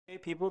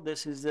people,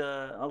 this is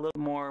a little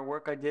more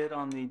work I did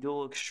on the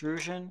dual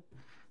extrusion.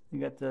 You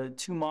got the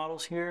two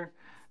models here,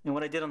 and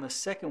what I did on the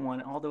second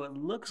one, although it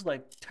looks like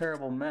a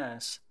terrible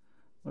mess,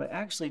 what I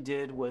actually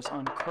did was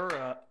on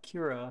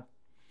Cura,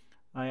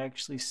 I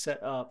actually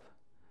set up,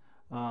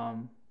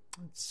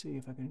 let's see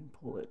if I can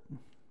pull it,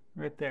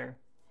 right there.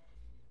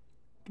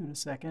 Give it a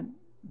second.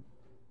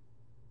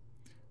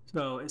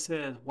 So it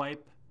says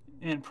wipe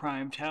and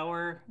prime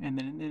tower, and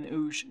then an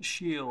oosh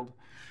shield.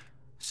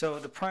 So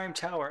the prime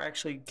tower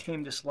actually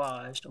came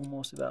dislodged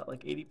almost about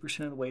like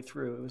 80% of the way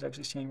through. It was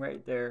actually staying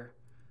right there,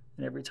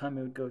 and every time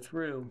it would go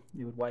through,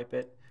 you would wipe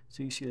it.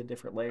 So you see the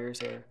different layers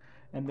there.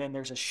 And then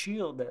there's a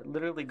shield that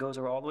literally goes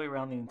all the way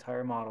around the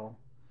entire model.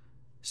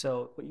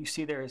 So what you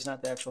see there is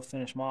not the actual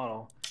finished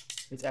model.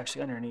 It's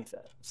actually underneath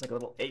that. It's like a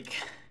little egg.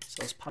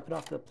 So let's pop it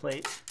off the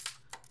plate.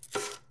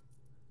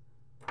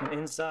 And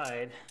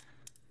inside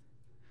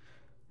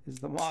is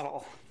the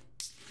model.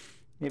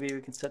 Maybe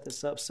we can set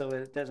this up so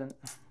it doesn't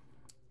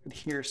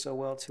adhere so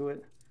well to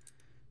it.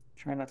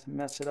 Try not to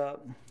mess it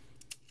up.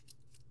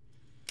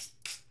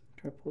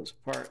 Try to pull this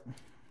apart.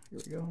 Here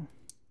we go.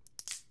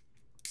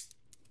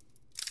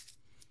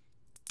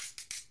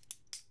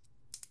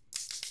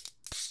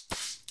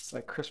 It's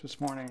like Christmas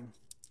morning.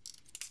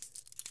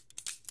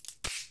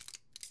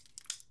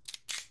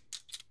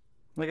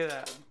 Look at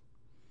that.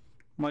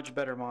 Much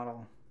better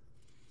model.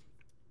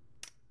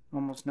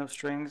 Almost no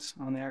strings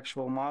on the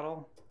actual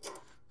model. So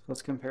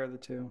let's compare the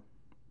two.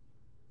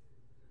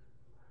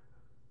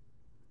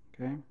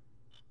 Okay.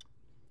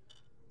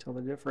 Tell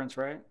the difference,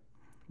 right?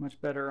 Much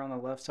better on the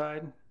left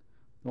side.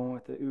 The one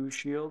with the ooze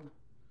shield.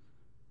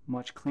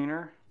 Much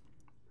cleaner.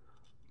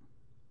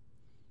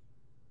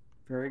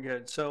 Very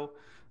good. So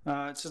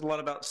it's just a lot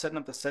about setting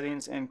up the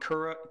settings in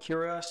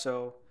Cura.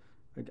 So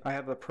I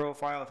have a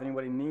profile. If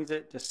anybody needs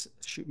it, just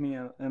shoot me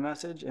a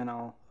message and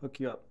I'll hook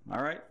you up.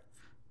 All right?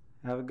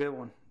 Have a good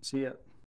one. See ya.